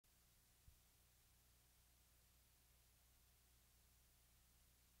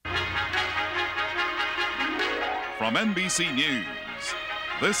from NBC News,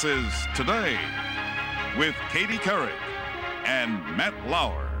 this is Today with Katie Couric and Matt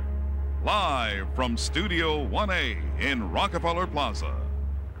Lauer, live from Studio 1A in Rockefeller Plaza.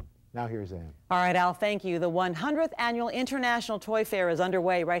 Now here's Ann. All right, Al, thank you. The 100th Annual International Toy Fair is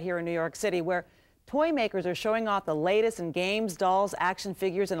underway right here in New York City, where toy makers are showing off the latest in games, dolls, action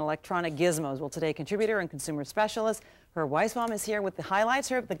figures, and electronic gizmos. Well, today, contributor and consumer specialist Herb Weisbaum is here with the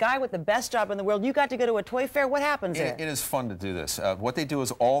highlights. Herb, the guy with the best job in the world. You got to go to a toy fair. What happens there? It is fun to do this. What they do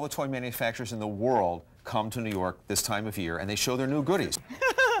is all the toy manufacturers in the world come to New York this time of year, and they show their new goodies.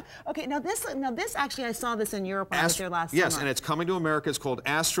 Okay, now this actually, I saw this in Europe when I was there last summer. Yes, and it's coming to America. It's called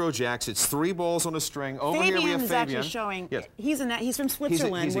Astrojax. It's 3 balls on a string. Over here we have Fabian. Fabian is actually showing. Yes. He's from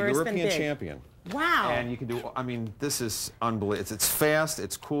Switzerland, he's a where it's European been big. champion. Wow. And you can do, I mean, this is unbelievable. It's fast,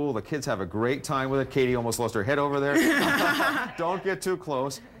 it's cool, the kids have a great time with it. Katie almost lost her head over there. Don't get too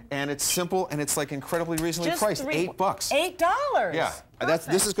close. And it's simple, and it's like incredibly reasonably priced. $8. $8? Yeah.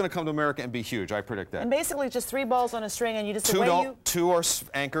 This is going to come to America and be huge, I predict that. And basically just 3 balls on a string, and you just two are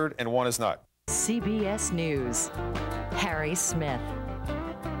anchored and 1 is not. CBS News. Harry Smith,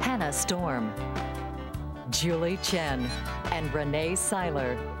 Hannah Storm, Julie Chen, and Renee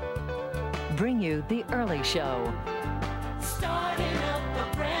Seiler bring you The Early Show. Starting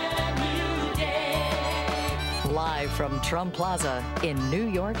up a brand new day. Live from Trump Plaza in New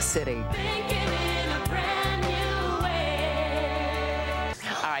York City. Thinking in a brand new way.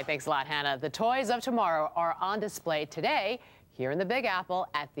 All right, thanks a lot, Hannah. The toys of tomorrow are on display today here in the Big Apple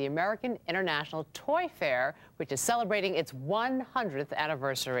at the American International Toy Fair, which is celebrating its 100th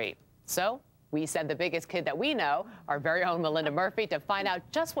anniversary. So we sent the biggest kid that we know, our very own Melinda Murphy, to find out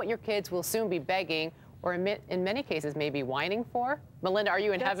just what your kids will soon be begging, or in many cases maybe whining for. Melinda, are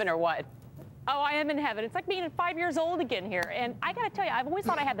you in heaven or what? Oh, I am in heaven. It's like being 5 years old again here. And I got to tell you, I've always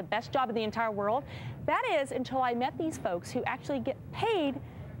thought I had the best job in the entire world. That is until I met these folks who actually get paid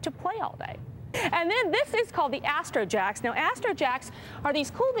to play all day. And then this is called the Astrojax. Now, Astrojax are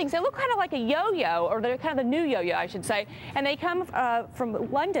these cool things. They look kind of like a yo-yo, or they're kind of the new yo-yo, I should say. And they come from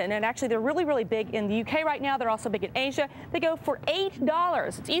London, and actually they're really, really big in the UK right now. They're also big in Asia. They go for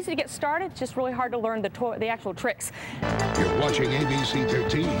 $8. It's easy to get started. It's just really hard to learn the actual tricks. You're watching ABC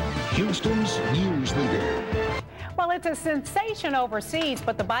 13, Houston's news leader. Well, it's a sensation overseas,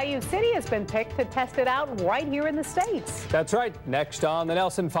 but the Bayou City has been picked to test it out right here in the States. That's right. Next on the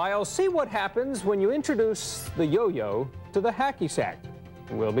Nelson Files, see what happens when you introduce the yo-yo to the hacky sack.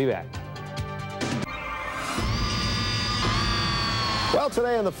 We'll be back. Well,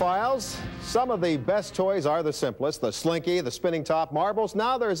 today in the files, some of the best toys are the simplest. The Slinky, the spinning top marbles.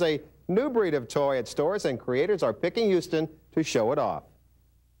 Now there's a new breed of toy at stores, and creators are picking Houston to show it off.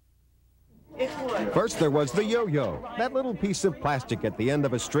 First, there was the yo-yo, that little piece of plastic at the end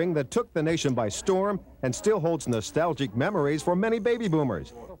of a string that took the nation by storm and still holds nostalgic memories for many baby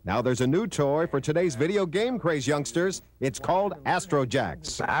boomers. Now there's a new toy for today's video game craze youngsters. It's called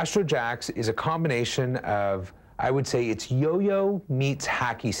Astrojax. Astrojax is a combination of, I would say, it's yo-yo meets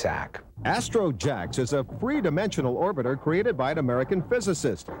hacky sack. Astrojax is a three-dimensional orbiter created by an American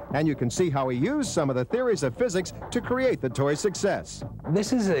physicist, and you can see how he used some of the theories of physics to create the toy's success.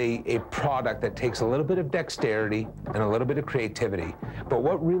 This is a product that takes a little bit of dexterity and a little bit of creativity, but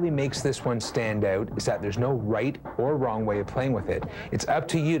what really makes this one stand out is that there's no right or wrong way of playing with it. It's up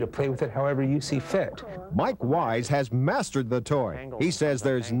to you to play with it however you see fit. Myc Wyse has mastered the toy. He says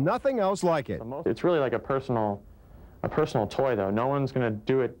there's nothing else like it. It's really like a personal toy, though. No one's going to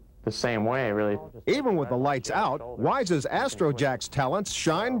do it the same way, really. Even with the lights out, Wyse's Astrojax talents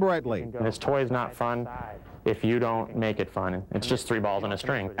shine brightly. This toy is not fun if you don't make it fun. It's just 3 balls on a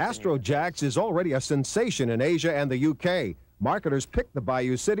string. Astrojax is already a sensation in Asia and the UK. Marketers picked the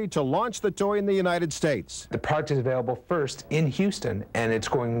Bayou City to launch the toy in the United States. The product is available first in Houston, and it's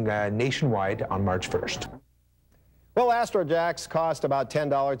going nationwide on March 1st. Well, Astrojax cost about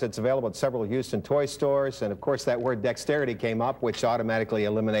 $10. It's available at several Houston toy stores. And, of course, that word dexterity came up, which automatically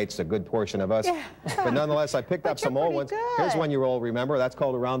eliminates a good portion of us. Yeah. But nonetheless, I picked up some old ones. Good. Here's one you all remember. That's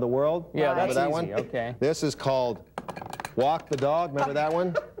called Around the World. Yeah, remember that's that easy. one? Okay. This is called Walk the Dog. Remember that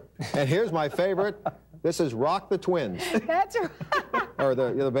one? And here's my favorite. This is Rock the Twins. That's right. Or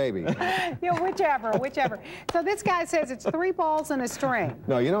the baby. Yeah, whichever. So this guy says it's 3 balls and a string.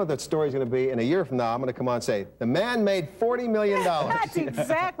 No, you know what that story's going to be? In a year from now, I'm going to come on and say, the man made $40 million. That's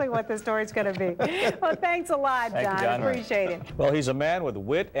exactly what the story's going to be. Well, thanks a lot, John. Thank you, John. Appreciate it. Well, he's a man with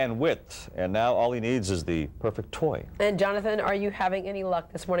wit and width, and now all he needs is the perfect toy. And Jonathan, are you having any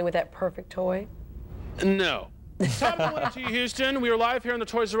luck this morning with that perfect toy? No. Top Melinda to you, Houston. We are live here on the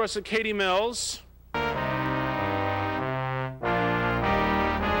Toys R Us at Katie Mills.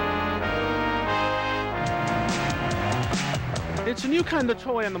 It's a new kind of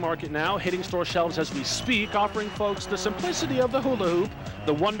toy on the market now, hitting store shelves as we speak, offering folks the simplicity of the hula hoop,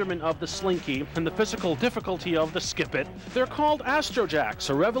 the wonderment of the slinky, and the physical difficulty of the skip it. They're called Astrojax,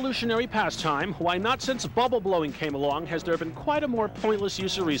 a revolutionary pastime. Why not since bubble blowing came along has there been quite a more pointless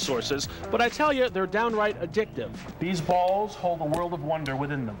use of resources, but I tell you, they're downright addictive. These balls hold a world of wonder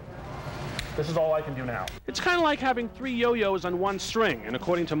within them. This is all I can do now. It's kind of like having 3 yo-yos on 1 string, and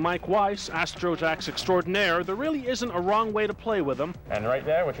according to Myc Wyse, Astrojax extraordinaire, there really isn't a wrong way to play with them. And right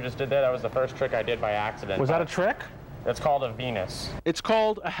there, what you just did there, that was the first trick I did by accident. Was that a trick? It's called a Venus. It's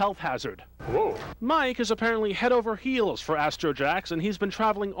called a health hazard. Whoa. Myc is apparently head over heels for Astrojax, and he's been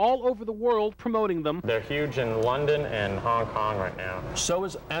traveling all over the world promoting them. They're huge in London and Hong Kong right now. So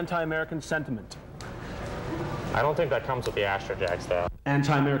is anti-American sentiment. I don't think that comes with the Astrojax, though.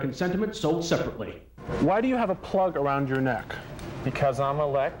 Anti-American sentiment sold separately. Why do you have a plug around your neck? Because I'm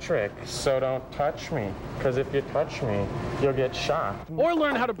electric, so don't touch me. Because if you touch me, you'll get shot. Or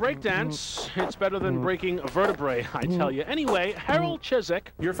learn how to breakdance. It's better than breaking a vertebrae, I tell you. Anyway, Harold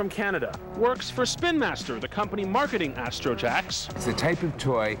Chiswick, you're from Canada, works for Spin Master, the company marketing Astrojax. It's the type of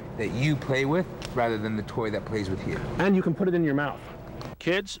toy that you play with rather than the toy that plays with you. And you can put it in your mouth.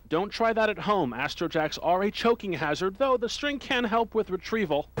 Kids, don't try that at home. Astrojax are a choking hazard, though the string can help with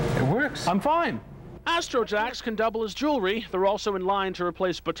retrieval. It works. I'm fine. Astrojax can double as jewelry. They're also in line to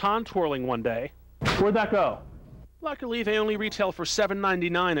replace baton twirling one day. Where'd that go? Luckily, they only retail for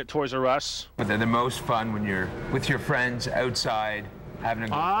 $7.99 at Toys R Us. But they're the most fun when you're with your friends outside having a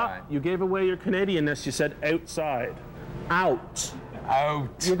good time. You gave away your Canadianness. You said outside. Out.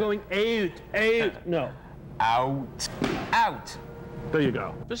 Out. You're going out. No. Out. Out. There you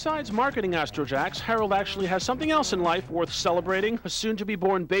go. Besides marketing Astrojax, Harold actually has something else in life worth celebrating, a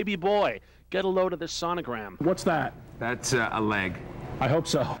soon-to-be-born baby boy. Get a load of this sonogram. What's that? That's a leg. I hope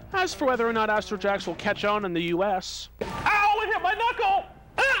so. As for whether or not Astrojax will catch on in the U.S. Ow! It hit my knuckle!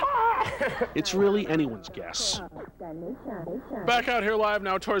 Ah! It's really anyone's guess. Back out here live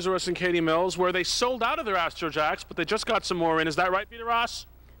now, Toys R Us in Katy Mills, where they sold out of their Astrojax, but they just got some more in. Is that right, Peter Ross?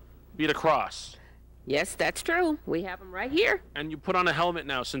 Beat across. Yes, that's true. We have them right here. And you put on a helmet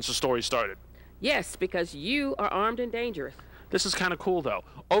now since the story started. Yes, because you are armed and dangerous. This is kind of cool, though.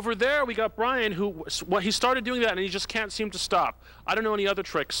 Over there, we got Brian, who he started doing that, and he just can't seem to stop. I don't know any other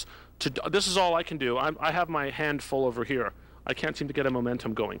tricks. This is all I can do. I have my hand full over here. I can't seem to get a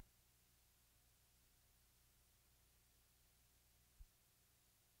momentum going.